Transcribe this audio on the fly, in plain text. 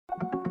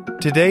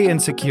Today in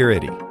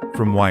Security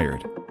from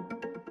Wired.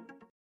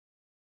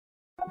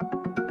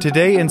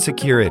 Today in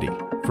Security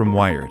from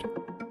Wired.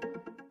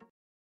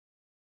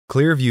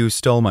 Clearview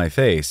stole my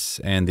face,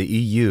 and the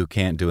EU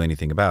can't do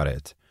anything about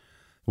it.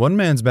 One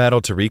man's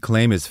battle to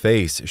reclaim his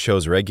face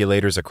shows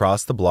regulators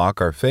across the bloc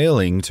are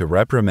failing to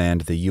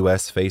reprimand the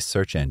U.S. face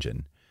search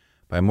engine.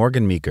 By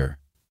Morgan Meeker.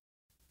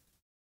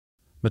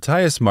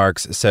 Matthias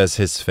Marx says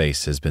his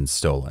face has been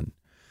stolen.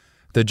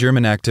 The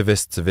German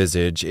activist's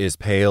visage is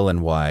pale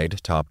and wide,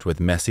 topped with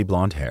messy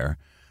blonde hair.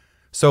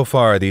 So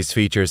far, these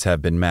features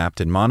have been mapped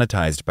and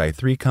monetized by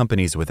 3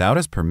 companies without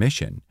his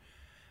permission.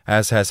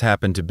 As has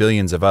happened to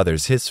billions of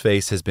others, his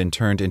face has been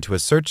turned into a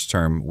search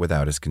term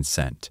without his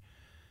consent.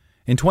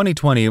 In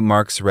 2020,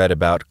 Marx read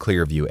about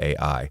Clearview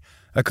AI,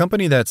 a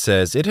company that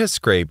says it has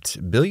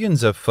scraped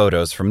billions of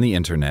photos from the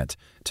internet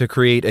to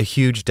create a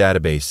huge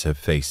database of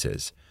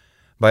faces.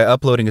 By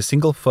uploading a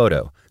single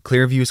photo,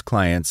 Clearview's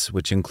clients,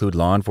 which include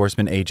law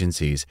enforcement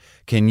agencies,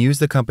 can use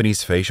the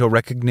company's facial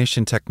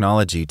recognition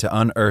technology to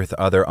unearth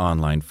other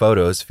online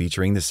photos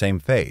featuring the same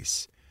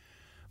face.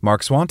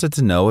 Marx wanted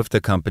to know if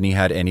the company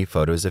had any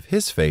photos of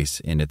his face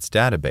in its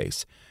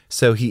database,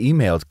 so he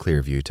emailed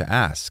Clearview to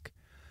ask.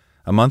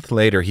 A month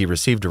later, he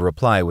received a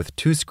reply with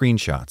 2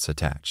 screenshots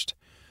attached.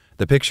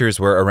 The pictures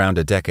were around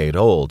a decade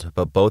old,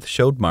 but both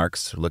showed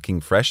Marx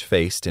looking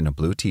fresh-faced in a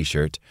blue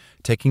t-shirt,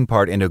 taking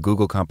part in a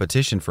Google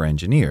competition for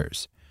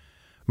engineers.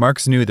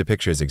 Marx knew the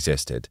pictures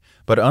existed,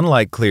 but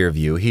unlike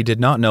Clearview, he did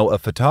not know a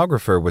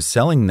photographer was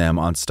selling them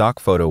on stock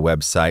photo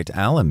website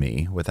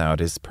Alamy without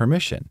his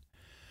permission.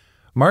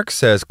 Marx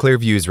says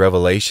Clearview's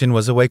revelation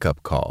was a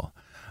wake-up call.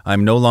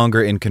 "I'm no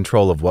longer in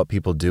control of what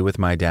people do with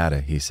my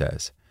data," he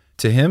says.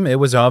 To him, it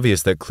was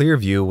obvious that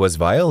Clearview was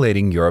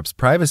violating Europe's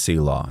privacy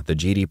law, the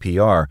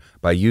GDPR,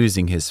 by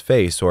using his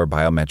face or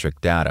biometric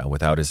data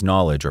without his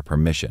knowledge or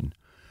permission.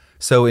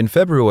 So in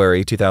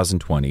February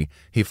 2020,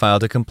 he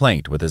filed a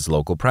complaint with his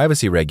local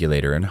privacy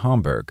regulator in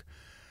Hamburg.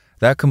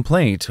 That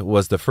complaint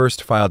was the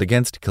first filed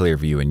against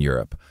Clearview in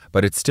Europe,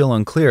 but it's still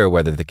unclear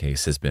whether the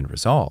case has been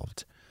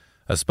resolved.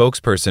 A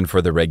spokesperson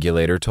for the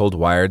regulator told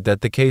Wired that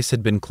the case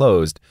had been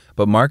closed,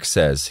 but Marx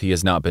says he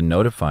has not been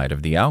notified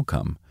of the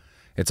outcome.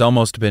 "It's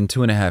almost been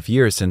 2.5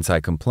 years since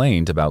I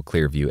complained about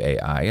Clearview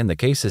AI, and the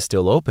case is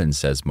still open,"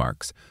 says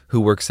Marx,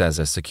 who works as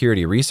a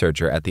security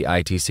researcher at the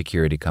IT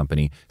security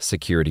company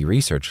Security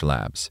Research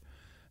Labs.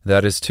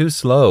 That is too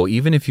slow,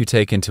 even if you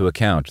take into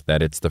account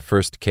that it's the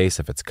first case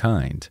of its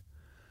kind.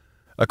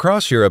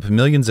 Across Europe,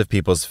 millions of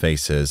people's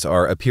faces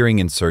are appearing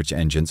in search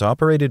engines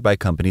operated by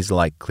companies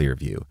like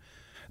Clearview.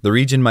 The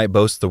region might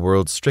boast the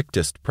world's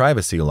strictest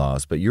privacy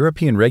laws, but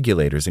European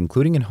regulators,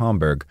 including in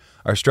Hamburg,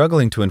 are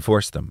struggling to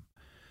enforce them.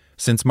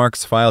 Since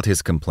Marx filed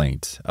his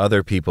complaint,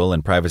 other people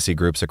and privacy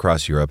groups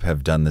across Europe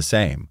have done the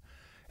same.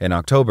 In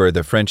October,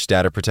 the French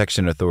Data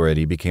Protection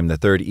Authority became the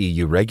 3rd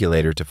EU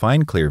regulator to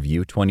fine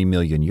Clearview €20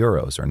 million,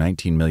 or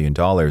 $19 million,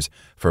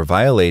 for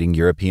violating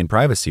European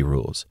privacy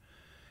rules.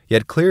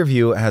 Yet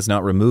Clearview has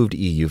not removed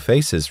EU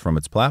faces from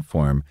its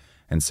platform,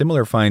 and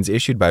similar fines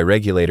issued by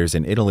regulators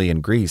in Italy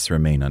and Greece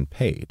remain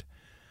unpaid.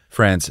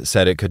 France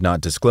said it could not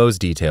disclose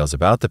details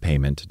about the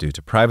payment due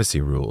to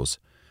privacy rules.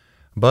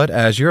 But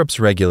as Europe's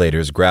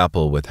regulators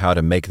grapple with how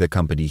to make the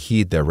company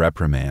heed their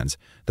reprimands,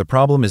 the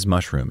problem is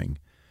mushrooming.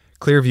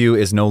 Clearview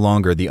is no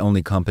longer the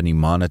only company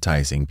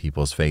monetizing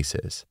people's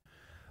faces.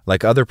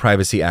 Like other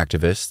privacy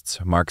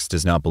activists, Marx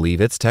does not believe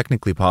it's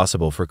technically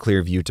possible for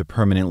Clearview to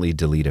permanently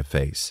delete a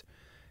face.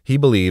 He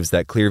believes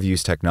that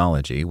Clearview's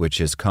technology, which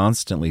is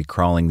constantly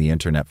crawling the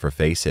internet for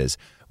faces,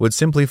 would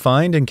simply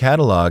find and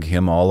catalog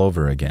him all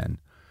over again.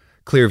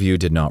 Clearview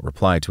did not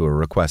reply to a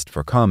request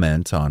for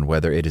comment on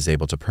whether it is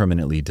able to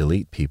permanently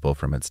delete people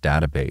from its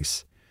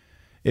database.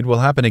 "It will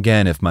happen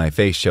again if my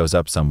face shows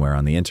up somewhere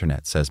on the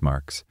internet," says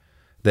Marx.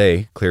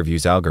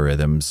 Clearview's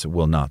algorithms,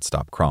 will not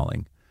stop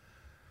crawling.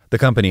 The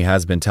company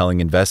has been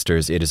telling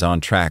investors it is on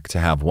track to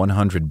have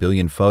 100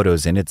 billion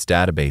photos in its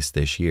database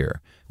this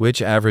year,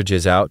 which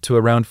averages out to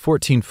around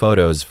 14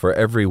 photos for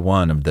every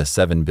one of the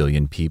 7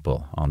 billion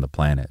people on the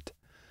planet.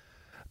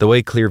 The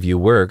way Clearview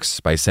works,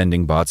 by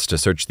sending bots to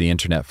search the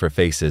internet for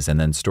faces and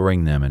then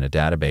storing them in a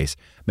database,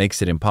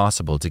 makes it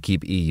impossible to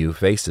keep EU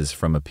faces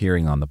from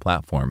appearing on the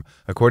platform,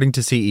 according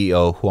to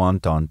CEO Juan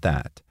Don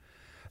That.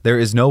 There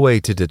is no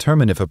way to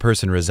determine if a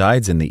person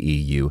resides in the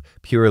EU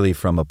purely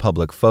from a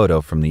public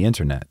photo from the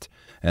internet,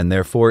 and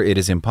therefore it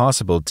is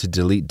impossible to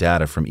delete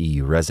data from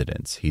EU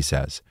residents, he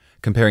says,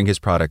 comparing his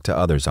product to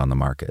others on the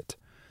market.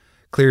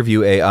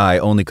 Clearview AI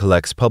only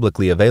collects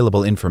publicly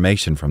available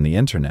information from the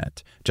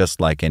internet,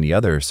 just like any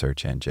other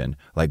search engine,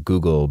 like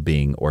Google,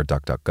 Bing, or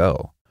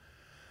DuckDuckGo.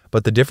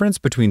 But the difference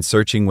between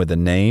searching with a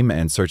name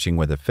and searching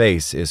with a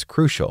face is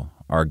crucial,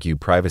 argue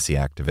privacy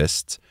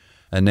activists.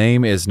 A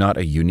name is not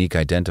a unique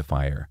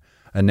identifier.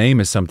 A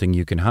name is something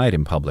you can hide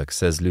in public,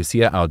 says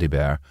Lucia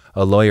Audibert,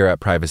 a lawyer at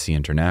Privacy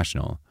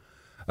International.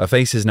 A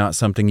face is not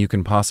something you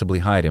can possibly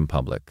hide in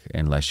public,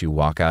 unless you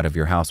walk out of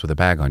your house with a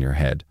bag on your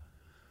head.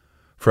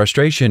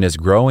 Frustration is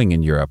growing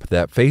in Europe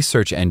that face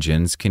search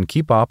engines can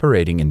keep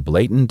operating in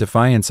blatant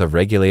defiance of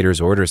regulators'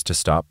 orders to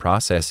stop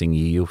processing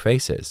EU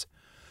faces.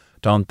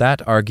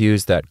 Tontat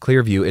argues that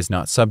Clearview is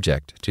not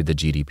subject to the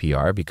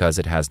GDPR because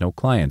it has no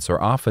clients or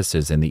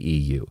offices in the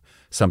EU,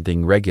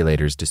 something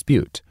regulators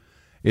dispute.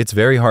 It's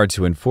very hard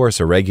to enforce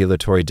a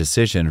regulatory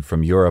decision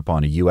from Europe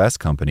on a U.S.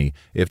 company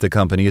if the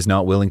company is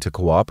not willing to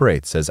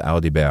cooperate, says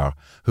Audibert,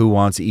 who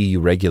wants EU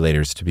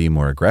regulators to be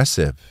more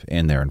aggressive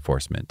in their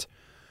enforcement.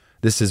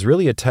 This is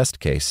really a test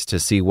case to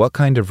see what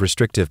kind of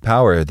restrictive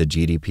power the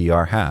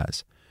GDPR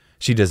has.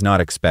 She does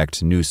not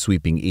expect new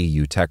sweeping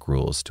EU tech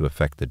rules to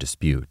affect the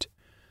dispute.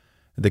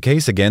 The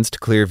case against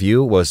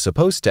Clearview was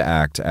supposed to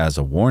act as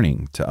a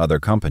warning to other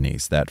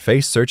companies that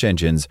face search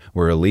engines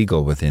were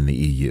illegal within the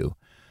EU.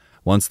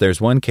 Once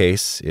there's one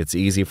case, it's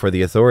easy for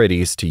the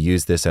authorities to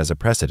use this as a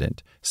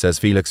precedent, says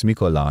Felix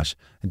Mikolash,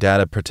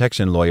 data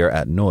protection lawyer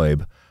at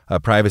Noib,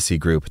 a privacy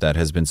group that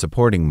has been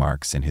supporting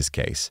Marks in his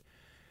case.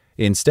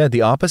 Instead,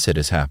 the opposite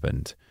has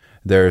happened.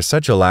 There's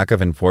such a lack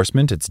of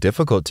enforcement, it's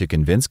difficult to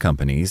convince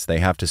companies they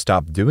have to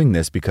stop doing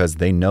this because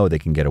they know they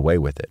can get away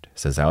with it,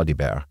 says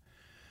Audibert.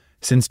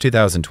 Since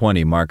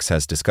 2020, Marks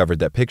has discovered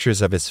that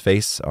pictures of his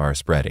face are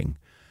spreading.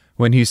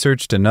 When he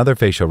searched another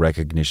facial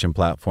recognition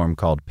platform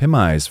called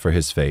PimEyes for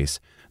his face,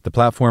 the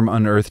platform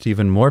unearthed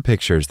even more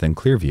pictures than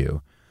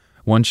Clearview.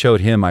 One showed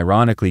him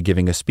ironically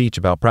giving a speech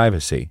about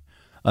privacy.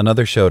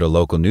 Another showed a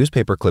local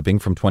newspaper clipping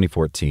from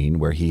 2014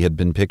 where he had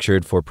been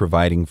pictured for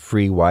providing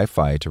free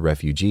Wi-Fi to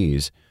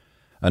refugees.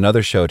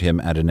 Another showed him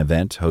at an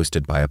event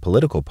hosted by a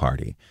political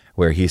party,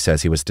 where he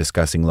says he was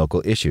discussing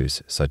local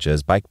issues such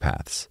as bike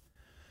paths.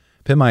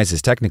 PimEyes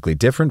is technically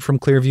different from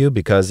Clearview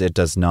because it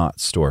does not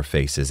store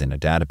faces in a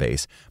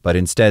database, but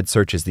instead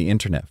searches the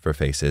internet for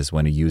faces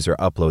when a user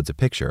uploads a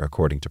picture,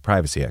 according to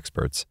privacy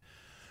experts.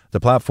 The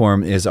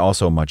platform is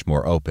also much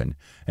more open.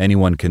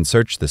 Anyone can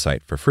search the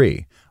site for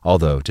free,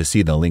 although to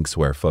see the links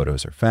where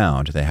photos are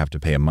found, they have to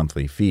pay a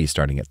monthly fee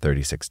starting at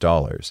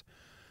 $36.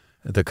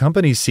 The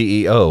company's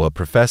CEO, a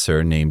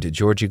professor named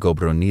Georgi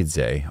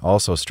Gobronidze,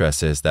 also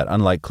stresses that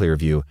unlike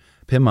Clearview,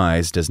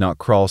 PimEyes does not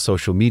crawl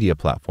social media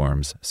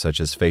platforms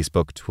such as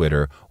Facebook,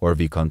 Twitter, or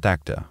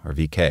VKontakte, or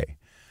VK.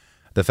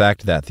 The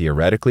fact that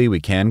theoretically we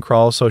can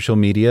crawl social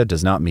media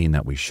does not mean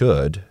that we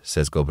should,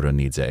 says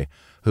Gobronidze,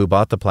 who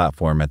bought the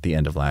platform at the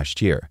end of last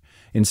year.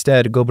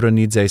 Instead,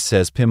 Gobronidze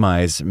says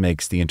PimEyes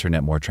makes the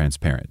internet more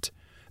transparent.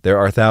 There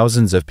are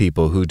thousands of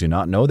people who do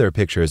not know their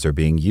pictures are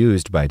being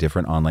used by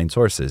different online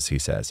sources, he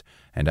says,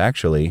 and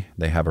actually,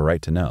 they have a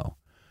right to know.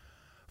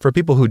 For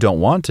people who don't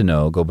want to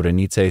know,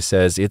 Gobronidze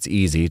says it's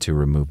easy to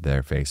remove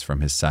their face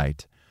from his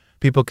site.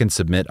 People can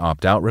submit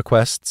opt-out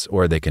requests,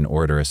 or they can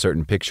order a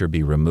certain picture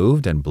be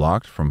removed and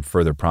blocked from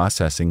further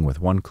processing with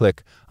one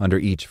click under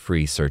each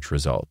free search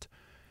result.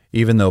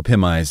 Even though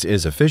PimEyes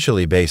is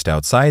officially based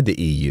outside the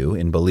EU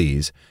in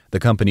Belize, the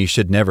company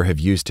should never have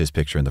used his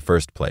picture in the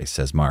first place,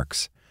 says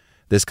Marks.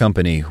 This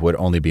company would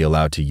only be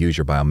allowed to use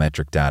your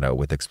biometric data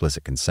with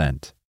explicit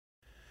consent.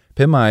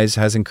 PimEyes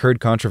has incurred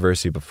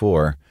controversy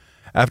before.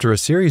 After a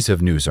series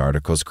of news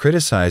articles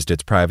criticized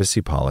its privacy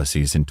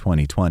policies in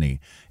 2020,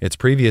 its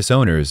previous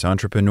owners,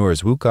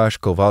 entrepreneurs Łukasz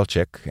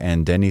Kowalczyk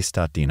and Denis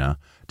Statina,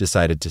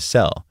 decided to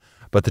sell.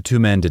 But the two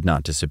men did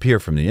not disappear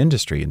from the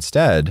industry.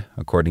 Instead,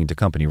 according to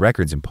company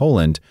records in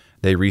Poland,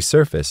 they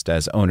resurfaced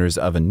as owners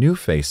of a new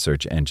face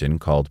search engine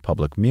called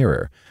Public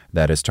Mirror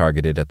that is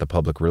targeted at the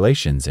public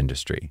relations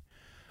industry.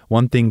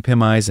 One thing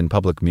PimEyes and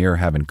Public Mirror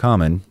have in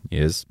common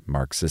is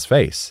Marks'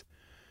 face.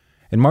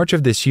 In March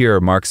of this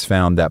year, Marks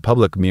found that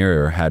Public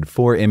Mirror had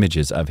 4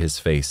 images of his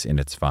face in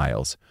its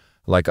files.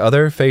 Like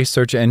other face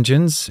search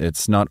engines,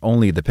 it's not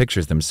only the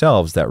pictures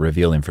themselves that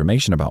reveal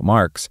information about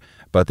Marks,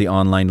 but the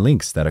online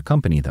links that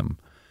accompany them.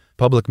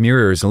 Public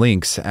Mirror's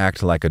links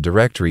act like a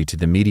directory to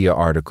the media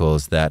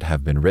articles that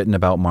have been written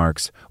about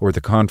Marks or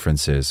the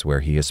conferences where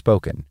he has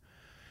spoken.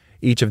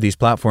 Each of these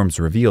platforms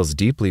reveals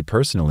deeply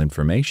personal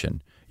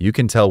information. You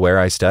can tell where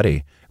I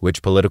study,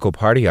 which political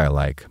party I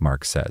like,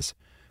 Marks says.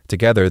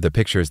 Together, the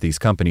pictures these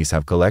companies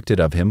have collected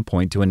of him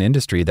point to an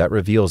industry that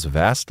reveals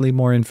vastly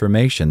more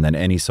information than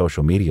any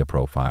social media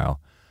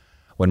profile.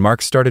 When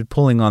Marks started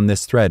pulling on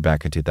this thread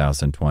back in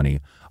 2020,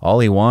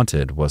 all he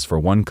wanted was for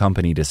one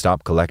company to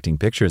stop collecting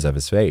pictures of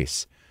his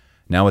face.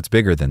 Now it's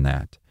bigger than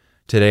that.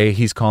 Today,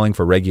 he's calling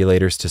for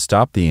regulators to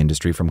stop the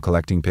industry from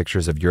collecting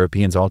pictures of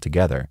Europeans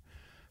altogether.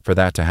 For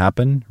that to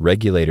happen,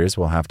 regulators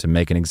will have to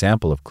make an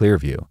example of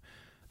Clearview.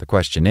 The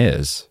question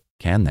is,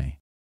 can they?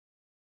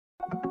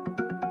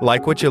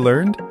 Like what you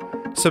learned?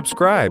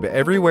 Subscribe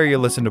everywhere you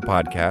listen to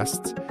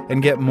podcasts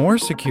and get more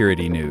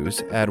security news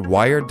at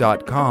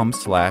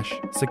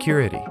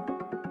wired.com/security.